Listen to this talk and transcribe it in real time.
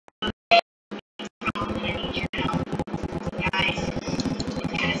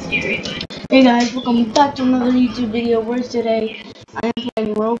Hey guys, welcome back to another YouTube video where today I am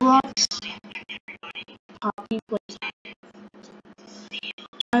playing Roblox Poppy Playtime.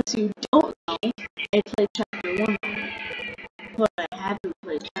 As you don't know, I played chapter 1, but I haven't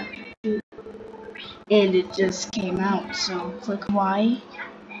played chapter 2, and it just came out, so click Y.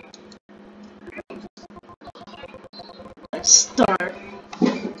 Let's start.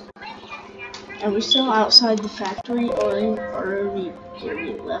 Are we still outside the factory, or are we where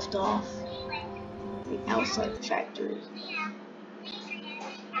we left off? Outside the factory.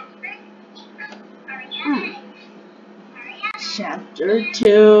 Chapter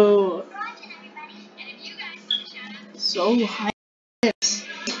 2. So high.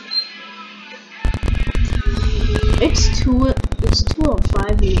 It's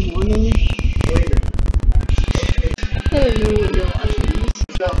 2:05 in the morning. I don't know what you're watching this.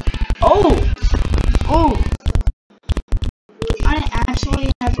 Oh! I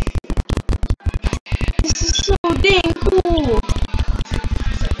actually have. This is so dang cool!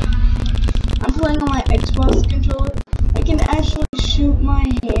 I'm playing on my Xbox controller. I can actually shoot my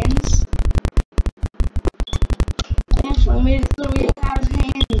hands. I actually made it so we have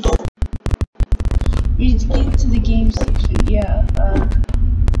hands. We need to get to the game station. Yeah,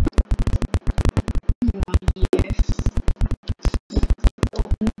 yes.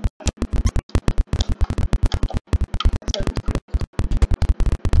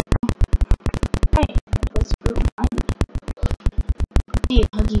 Hey, let's go. Hey,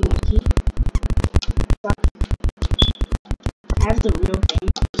 Huggy Wuggy. I have the real game,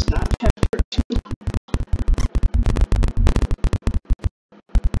 it's not chapter 2.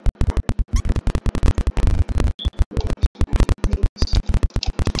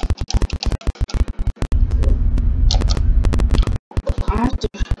 I have to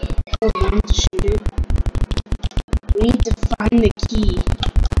hold on to shoot it. We need to find the key.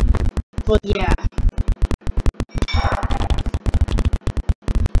 But yeah.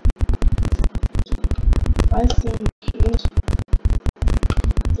 I think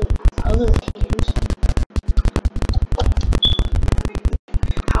the other hand.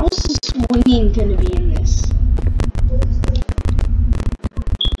 How is the swinging gonna be in this?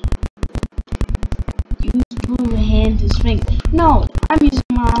 Use blue hand to swing. No, I'm using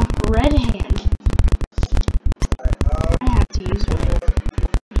my red hand. I have to use my.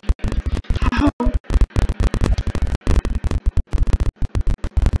 How?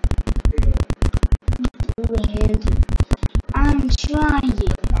 Blue hand. I'm trying.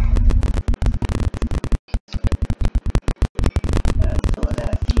 Throw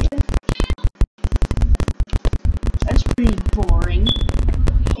that here. That's pretty boring.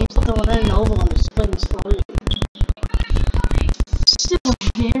 It's throwing that over on the spring slowly. Still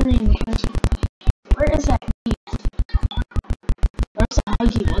very impressive. Where is that key? Where's the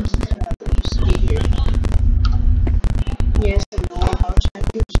Huggy Wuggy cutout that used to be here? Yes, I know about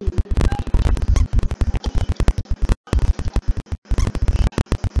chapter 2.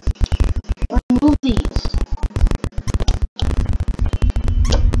 Remove these.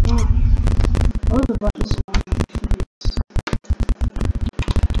 What are the buttons on this?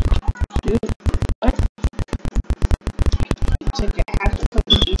 Dude, what? It's like I have to put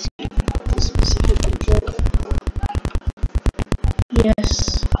these in a specific control. Yes.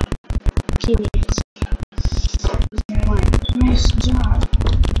 Kids. Nice job.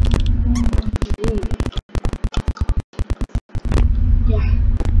 Yeah.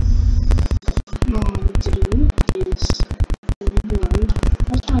 All I need to do is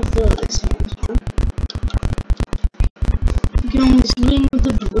let's try to throw this hand, huh? You can only swing with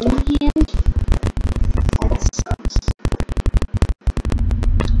the blue hand? That sucks.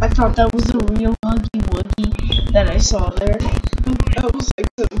 I thought that was the real Huggy Wuggy that I saw there. That was like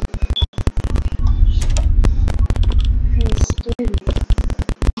the kind of scared me.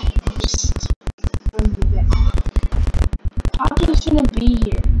 Just Poppy shouldn't be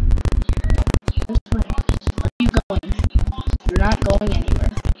here. I swear. Where are you going? You're not going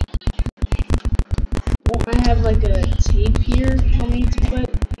anywhere. Won't I have like a tape here for me to put?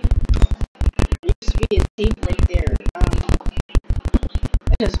 There used to be a tape right there.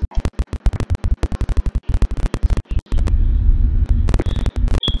 It doesn't matter.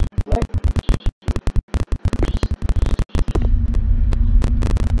 What?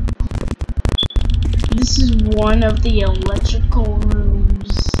 This is one of the electrical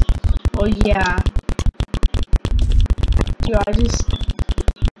rooms. Oh yeah. Dude,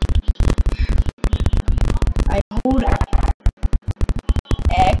 I hold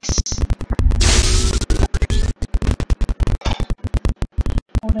X.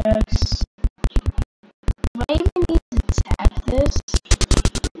 Hold X. Do I even need to tap this?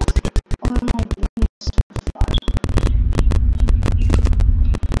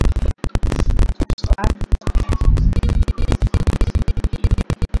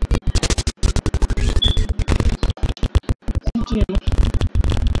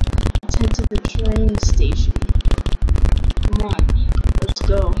 Train station. Come on, let's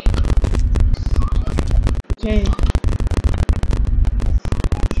go. Okay.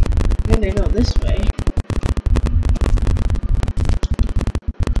 I'm gonna go this way.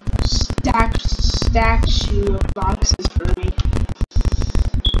 Stack shoe of boxes for me.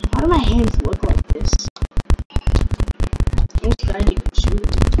 Why do my hands look like this? I'm glad you can shoot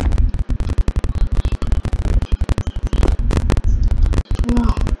it. No.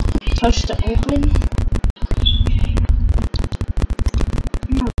 Touch to open.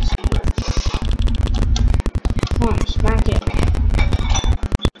 No. Come on, smack it.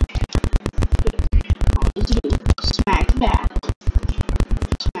 All you need to do, smack that.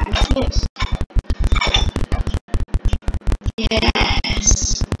 Smack this.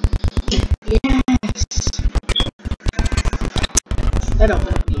 Yes. Yes. That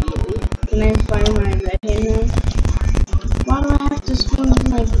opened up immediately. Can I find my red hand now? Why do I have to swing with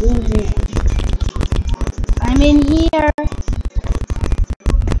my blue hand? I'm in here.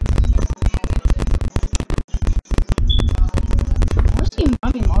 Where's the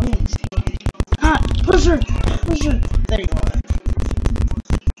mommy in this game? Ah, push her. There you are.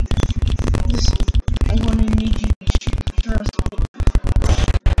 Listen, I'm gonna need you to trust me.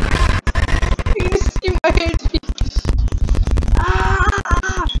 You see my hand? Ah!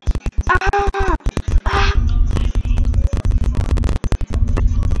 Ah! Ah!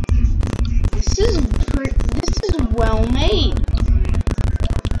 This is well made.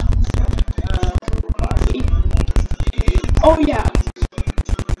 Poppy. Oh yeah.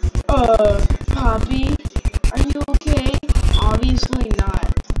 Poppy, are you okay? Obviously not.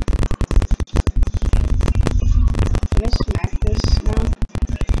 Can I smack this now?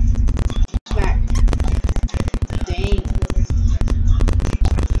 Smack. Dang.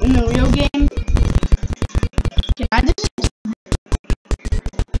 In the real game, can I just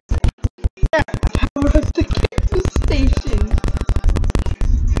power up the gas station?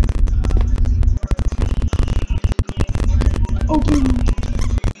 Open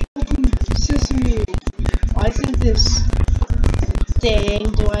sesame. Why isn't this?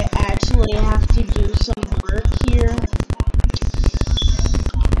 Dang, do I actually have to do some work here?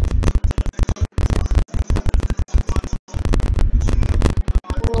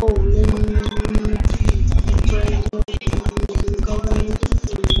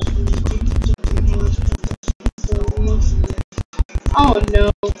 Oh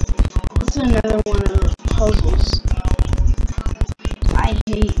no, it's another one of those puzzles. I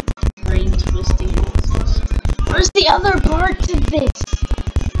hate brain twisting puzzles. Where's the other part to this?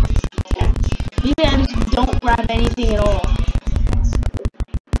 Maybe I just don't grab anything at all.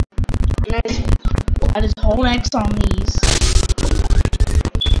 And I just hold X on these.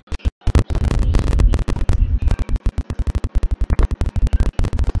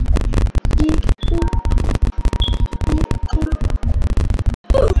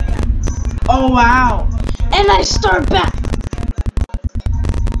 Oh wow! And I start back!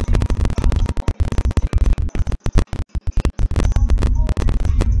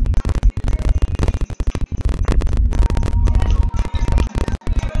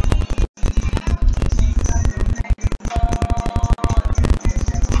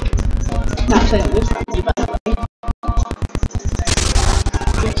 Not playing with me, by the way.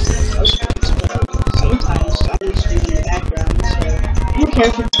 Sometimes I'm streaming in the background, so I don't care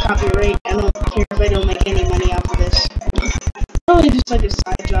if it's copyright. I don't care if I don't make any money off of this. Probably just like a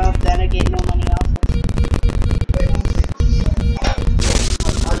side job that I get no money off of.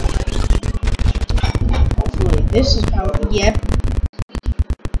 Hopefully this is power. Yep.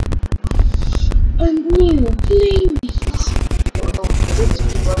 A new playmate.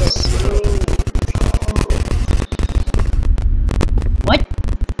 What?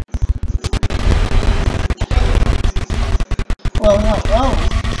 Well, hello.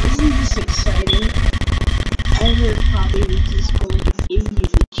 Isn't this exciting? I heard Poppy was just going to give you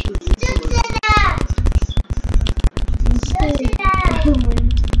the truth. Instead,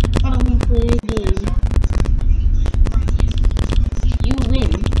 why don't we play a game? If you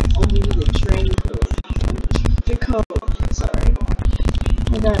win, I'll give you the train code. The code, sorry.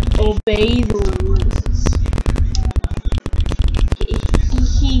 I got obey the rules.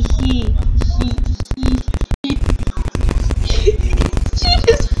 She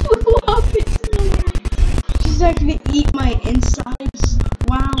just flew up into the air. She's not gonna eat my insides.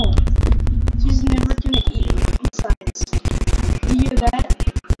 Wow. She's never gonna eat my insides. You hear that?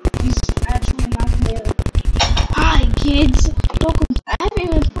 She's actually not gonna. Hi kids! Welcome to. I haven't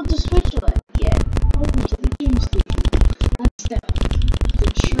even put the switch on yet. Welcome to the game station. That's the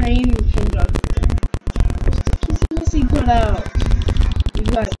train conductor.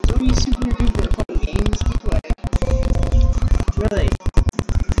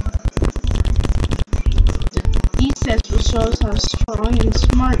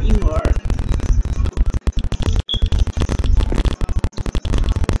 freaking smart you are.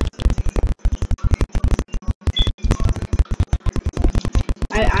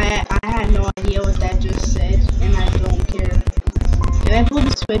 I had no idea what that just said, and I don't care. Can I pull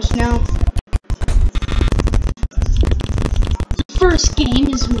the switch now? The first game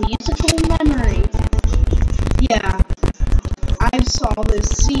is musical memory. Yeah, I saw this.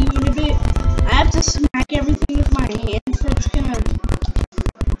 See you in a bit. I have to smack everything with my hands. That's gonna...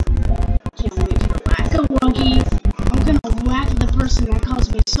 Can't wait to whack a wuggy. I'm gonna whack the person that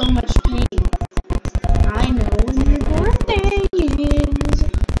caused me so much pain. I know when your birthday is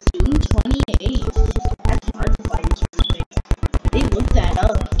June 28th. That's Markiplier's birthday. They looked that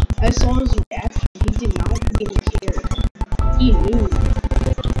up. I saw his reaction. He did not even care. He knew.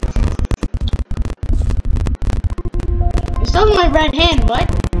 I still have my red hand. What?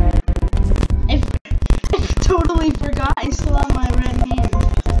 I totally forgot I still have my red hand.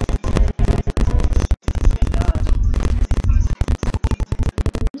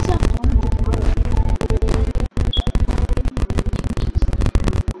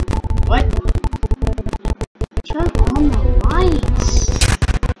 What? Turn on the lights.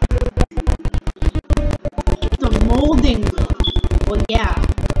 The molding. Well, yeah.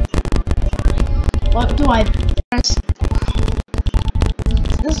 What do I press?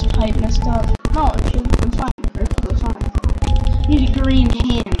 This pipe messed up. No, I'm fine. Perfectly fine. Need a green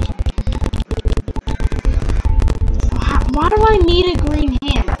hand. Why do I need a green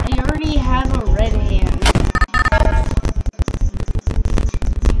hand? I already have a red hand.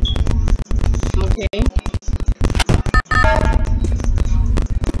 Okay.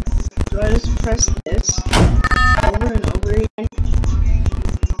 Do I just press this over and over again?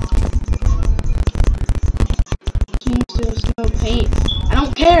 Seems there's no paint. I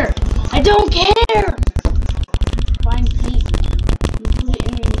don't care! I don't care! Find paint. You put it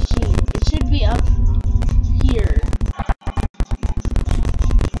in your machine. It should be up here.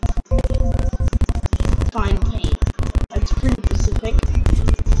 Find paint. That's pretty specific.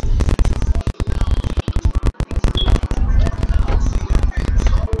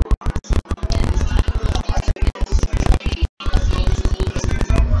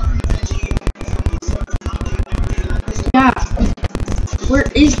 Yeah. Where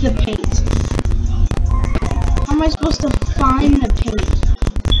is the paint? How am I supposed to find the paint?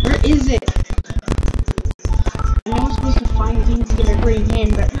 Where is it? I know I'm supposed to find paint to get a green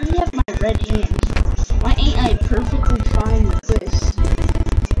hand, but I already have my red hand. Why ain't I perfectly fine with this?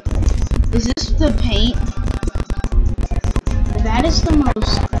 Is this the paint? That is the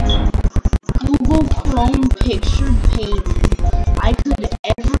most Google Chrome pictured paint I could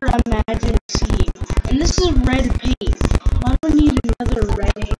ever imagine seeing. And this is red paint. Why do I need another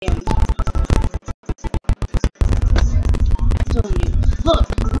red hand? Look,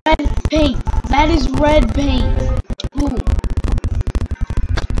 red paint. That is red paint. Ooh.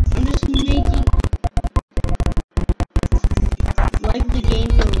 I'm just making like the game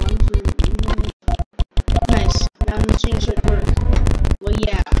for one for nice. Now the machine should work. Well,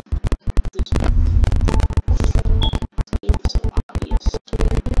 yeah. This game is so obvious.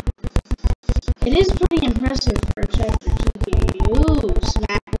 It is pretty impressive for a chapter 2 game. Ooh,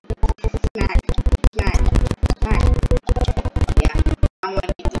 smack, smack, smack, smack. Yeah, I want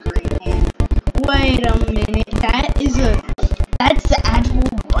to get the green hand. Wait a minute, that's the actual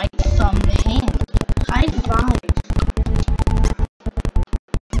right thumb hand. High five.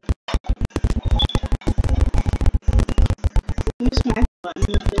 Let me smack the button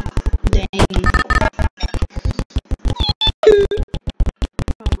with it. Dang.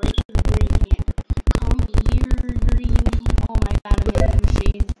 Oh, wait for the green hand. Come here, green hand. Oh my god, I'm in the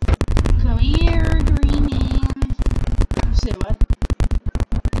machine. Come here, green hand. Say what?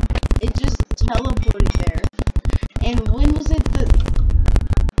 It just teleported there. And when was it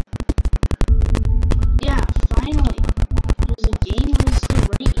yeah, finally. There's a game where it's the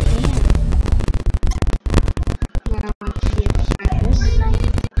right hand. Now I have to be able to smack this.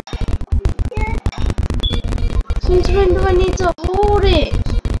 Since when do I need to hold it?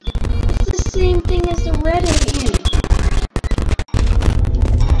 It's the same thing as the red hand.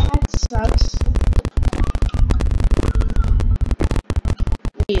 That sucks.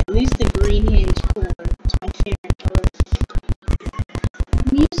 Wait, at least the green hand's cooler. It's my favorite color.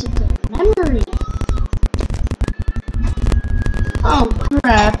 Musical memory. Oh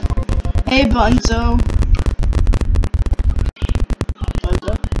crap. Hey Bunzo.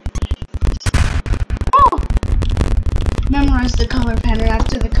 Bunzo. Oh! Memorize the color pattern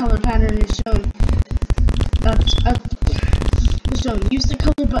after the color pattern is shown. Use the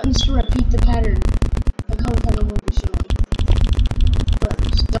color buttons to repeat the pattern. The color pattern will be shown.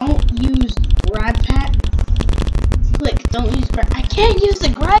 Don't use grab pack. Click, don't use grab. I can't use the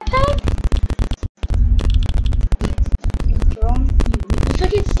grab pack? If I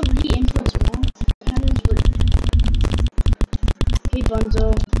get 3 inputs wrong, patterns were. Hey Bunzo.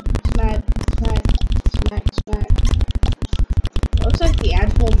 Smack, smack, smack, smack. Looks like the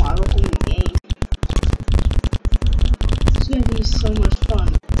actual model from the game. It's gonna be so much fun.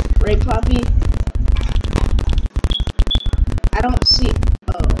 Right, Poppy? I don't see.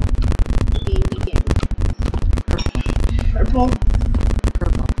 Oh. The game begins. Purple?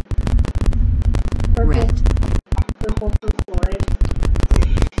 Purple. Purple. Red. Purple, purple, red.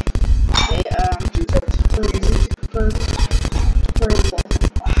 Okay, purple.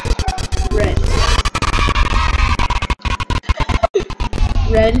 Red.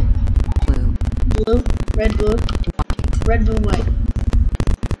 Red. Blue. Blue. Red, blue. Red, blue, white.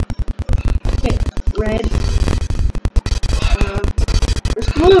 Okay, red. Where's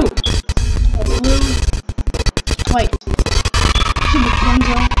blue? Blue. White. Super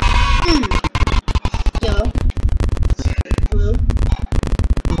Bunzo. Yellow. Blue.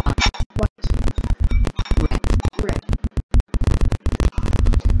 White. Red.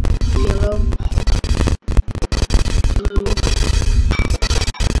 Yellow. Blue.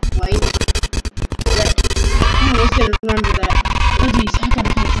 White. Red. I was gonna remember that. Oh geez, I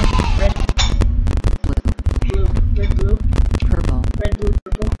gotta pay attention. Red. Blue. Red, blue. Purple. Red, blue,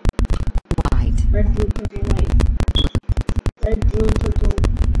 purple. White. Red, blue, purple, white. Red, blue, purple,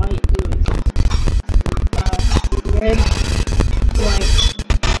 white, blue. Red, white.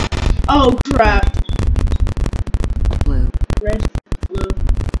 Oh crap! Blue. Red, blue,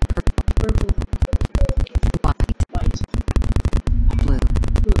 purple, White. white, Blue.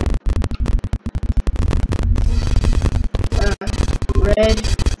 blue. Red,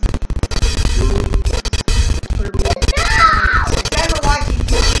 blue,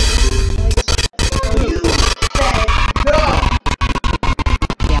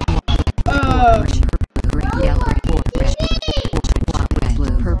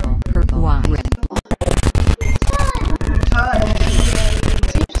 purple, white.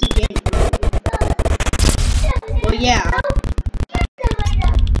 Yeah.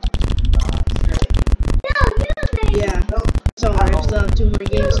 Yeah. So I still have 2 more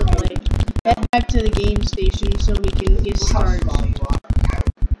games to play. Head back to the game station so we can get started.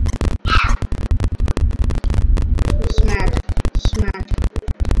 Smack. Smack.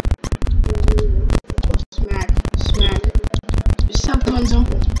 Smack. Smack. You suck, Bunzo.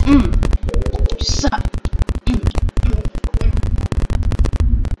 You suck.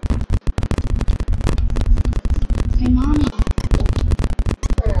 Hey, Mommy.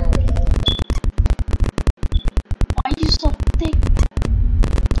 Why are you so thick?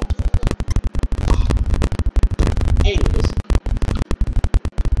 Anyways.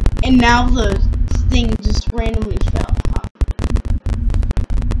 And now the thing just randomly fell. Huh?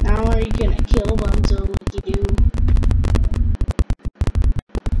 Now are you gonna kill Bunzo like you do?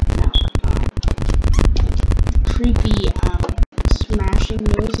 No. Creepy, smashing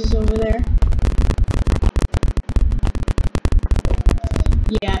noises over there.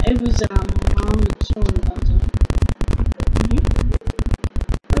 Yeah, it was, Mom was showing Bunzo.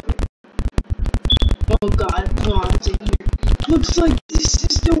 Oh god, Mom's in here. Looks like this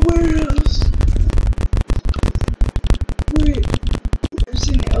is the warehouse. Wait, there's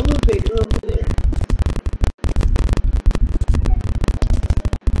an elevator over there.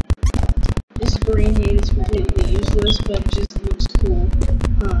 This green hand is completely useless, but it just looks cool.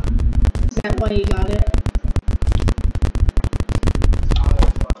 Huh. Is that why you got it?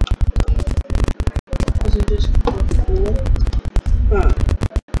 Is it just cool? Huh.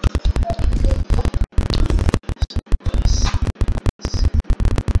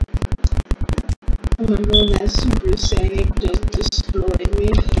 Oh my god, that Super Sonic just destroyed me.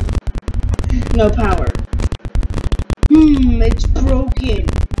 No power. It's broken.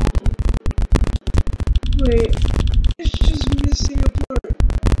 Wait, it's just missing a part.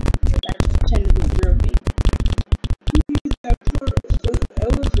 That's pretended to be broken. We need that part for the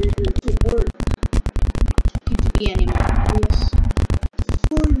elevator to work. Could be anywhere. Yes.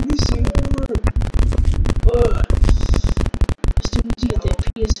 For missing part. As soon as you get the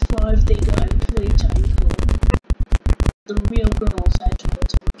PS5, they got a playtime code. The real girls actually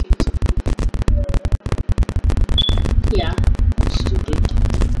talking to me. Yeah, stupid.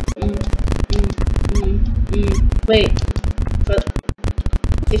 Wait, but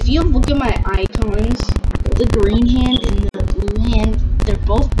if you look at my icons, the green hand and the blue hand, they're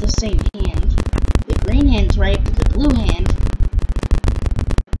both the same hand. The green hand's right, but the blue hand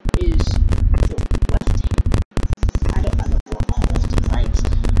is the left hand. I don't know left and right.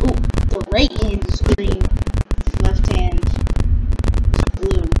 right hand is green, left hand is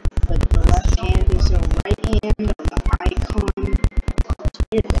blue, but the left hand is a right hand on the icon.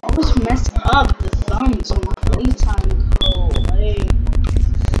 It always mess up the thumbs on playtime. Hey.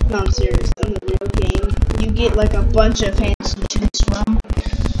 No, I'm serious. In the real game, you get like a bunch of hands to choose from.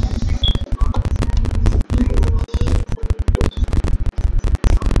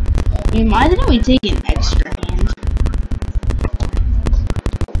 I mean, why didn't we take an extra hand?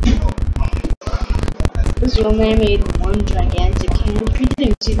 This real man made one gigantic hand. We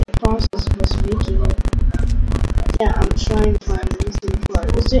didn't see the process of us making it. Yeah, I'm trying to find the missing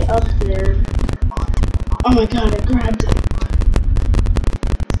part. Is it up there? Oh my god, I grabbed it.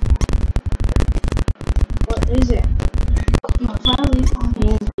 What is it? Now, if I leave my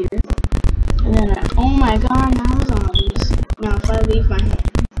hand here, and then oh my god, now it's on these. Now, if I leave my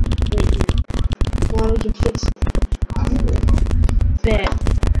hand right here, now we can fix it. Bet.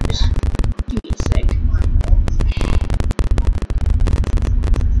 Just give me a sec.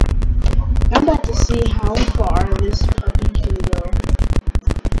 I'm about to see how far this puppy can go.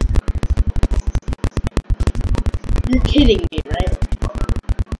 You're kidding me, right?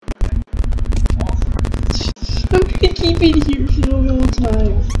 I'm gonna keep it here for the whole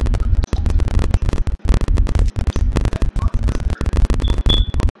time.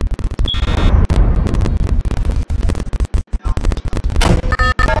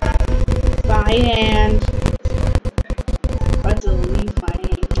 Bye, hand. I'm about to leave my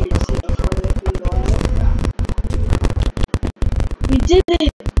hand here to see how far I can go out. We did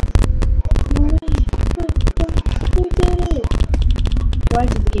it! No way! We did it! Why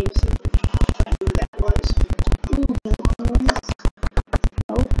did the game say that? I knew that was. Ooh, can I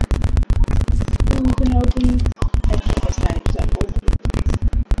help? Ooh, can I open? I think that's not exactly open.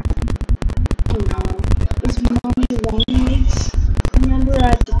 Oh no. Is Mommy Longlegs? Remember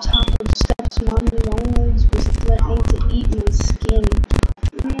at the top of the steps, Mommy Longlegs was threatening to eat my skin.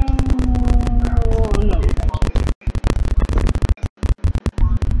 No,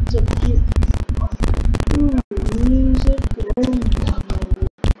 it's up here. Ooh, music.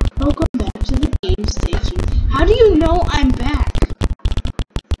 Welcome back to the game station. How do you know I'm back?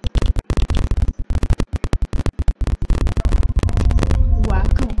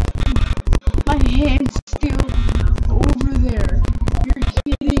 Wacko. My hand's still over there. You're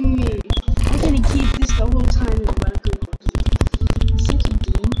kidding me. I'm gonna keep this the whole time in Wacko. Such a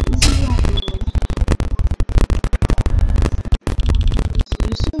game. This is Wacko. See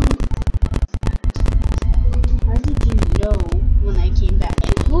you soon. How did you know when I came back?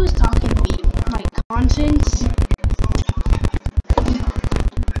 And who is talking to me? My conscience?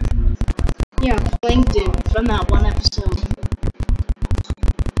 Yeah, Plankton from that one episode.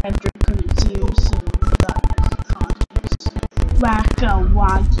 After couldn't see him, so got his conscience. Wacka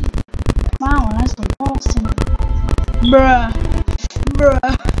wacky. Wow, that's the walls in it. Bruh.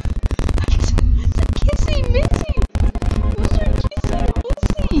 Bruh. It's a kissy missy. Those are kissy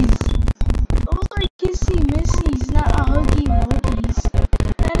missies. Those are kissy missies, not a huggy wuggies.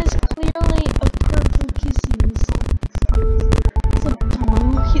 That is clearly a purple kissy missy. It's a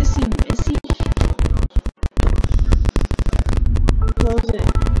blue kissy missy. Close it.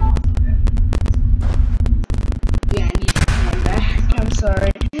 Yeah, I need to come back. I'm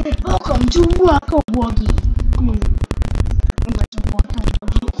sorry. Welcome to Wacka Wuggy. Wacka Wuggy.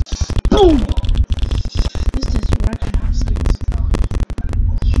 Boom! This is Wacka skills.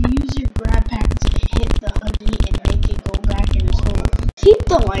 You use your grab pack to hit the huggy and make it go back in its hole. Keep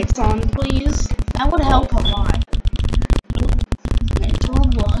the lights on, please. That would help a lot.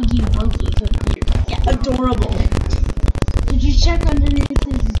 Adorable huggy wuggies up here. Yeah, adorable. Did you check underneath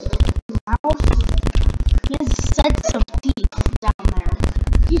his mouth? He has sets of teeth down there.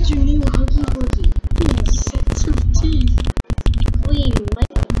 Get your new huggy wuggy. He has sets of teeth. Clean,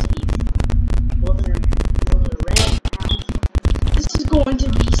 white teeth. Well, they're red now. This is going to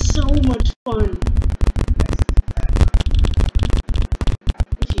be so much fun.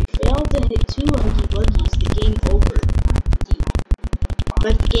 If you fail to hit 2 huggy wuggies, the game over.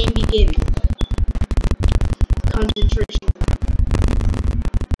 Let the game begin. Concentration.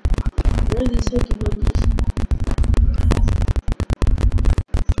 Where are these huggy wuggies?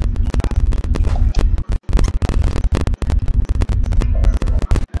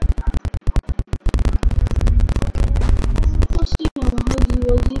 Let's see all the huggy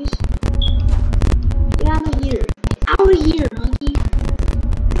wuggies. Get out of here. Get out of here, huggy.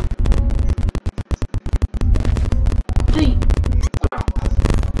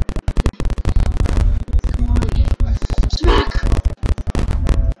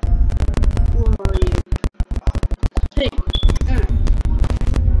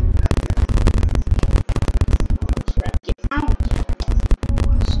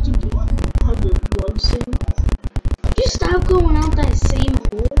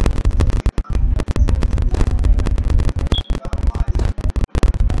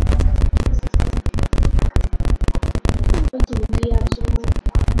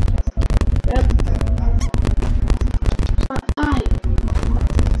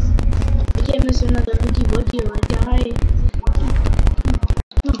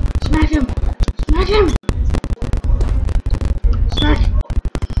 him! Shrek!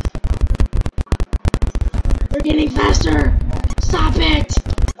 We're getting faster! Stop it!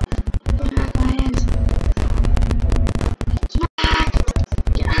 Get back my hands! Smack!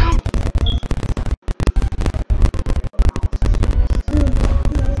 Get out!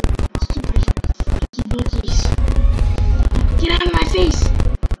 Stupid bookies. Get out of my face!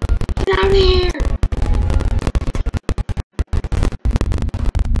 Get out of here!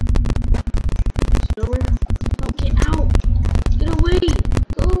 Nowhere. No, get out! Get away!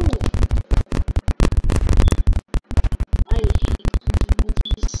 Go! I hate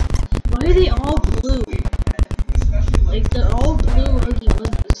bookies. Why are they all blue? Like, they're all blue Huggy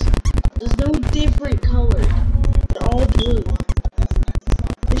Wuggies. There's no different color. They're all blue.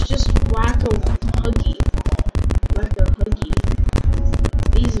 It's just Wacko Huggy. Wacko Huggy.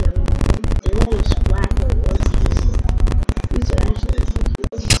 These are, they're almost Wacko Wuggies. These are actually Huggy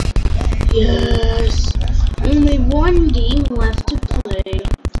Wuggies. Yes! Only one game left to play.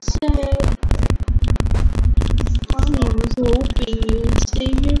 Sad. Mommy was hoping you'd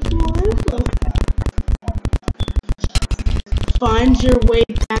stay here forever. Find your way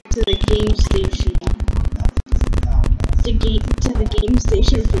back to the game station. To the game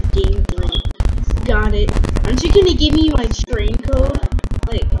station for game 3. Got it. Aren't you gonna give me my train code?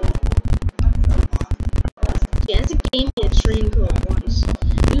 Like, yeah, it's a game me a train code once.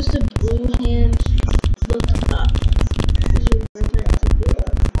 Use the blue hand. Look up. Use your backpack to get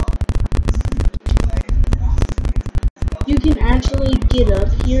up. You can actually get up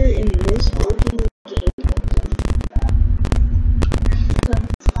here in this version of the game.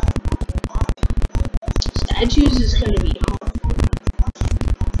 Statues is gonna be hard.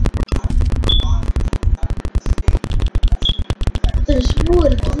 There's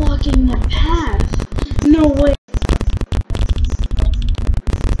wood blocking my path. No way.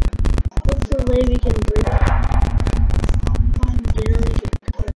 Look for a way we can break. Find barely can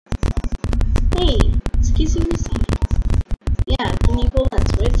cut. Hey, it's Kissy Missy. Yeah, can you pull that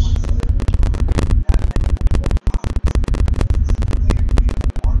switch?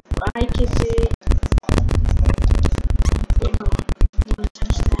 Bye, Kissy.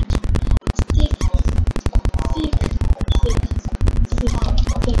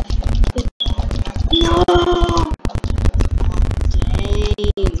 No!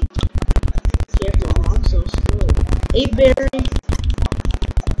 Dang. Careful, I'm so slow. Hey, Barry.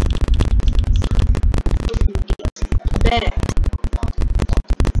 Bet.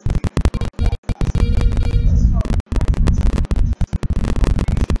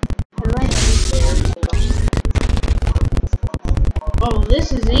 Oh,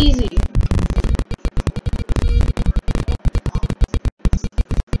 this is easy.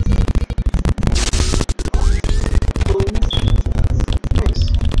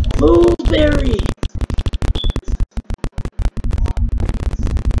 Blueberry!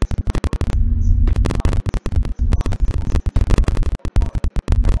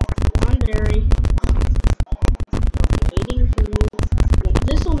 Come on, Berry. Waiting for you.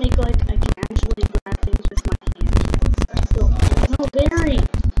 This will make like I can actually grab things with my hands. So, no, Berry!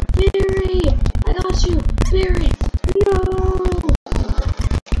 Berry! I got you! Berry! No!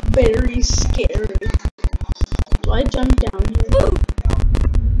 Berry's scary. Do I jump down here?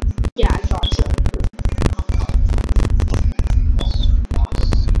 Yeah, I thought so.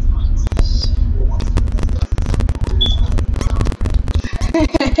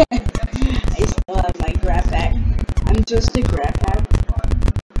 I still have my grab bag. I'm just a grab bag.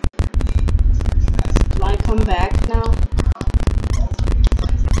 Do I come back now?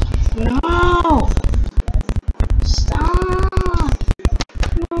 No! Stop!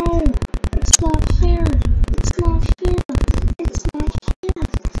 No! It's not fair! It's not fair! It's not fair!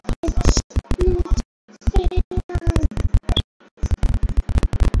 It's not fair!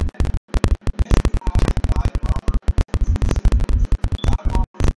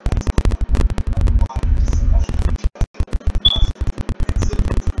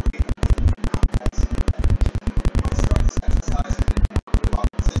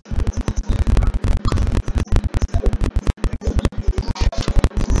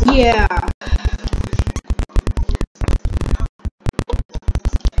 Yeah.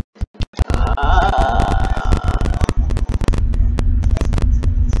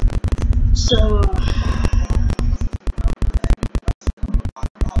 So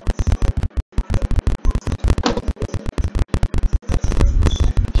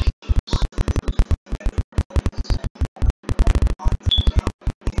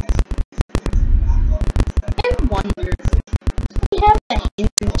I wonder, we have a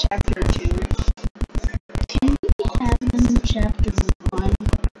hint in chapter 2.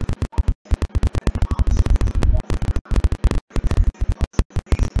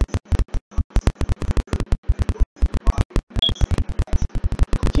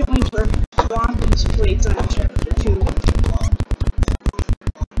 can't wait for Floppy's Playtime Chapter 2.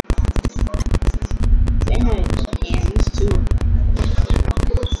 They had hands too.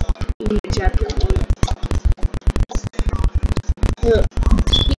 In Chapter 1. Look,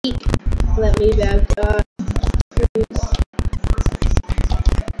 speak. Let me back up. Please.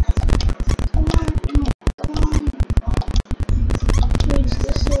 Come on, come on. Reach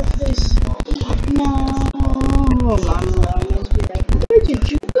the surface. No. Where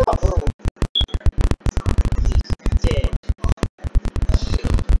did you go? Dead.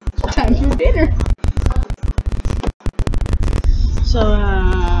 Time for dinner. So,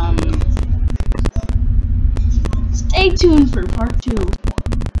 stay tuned for part 2.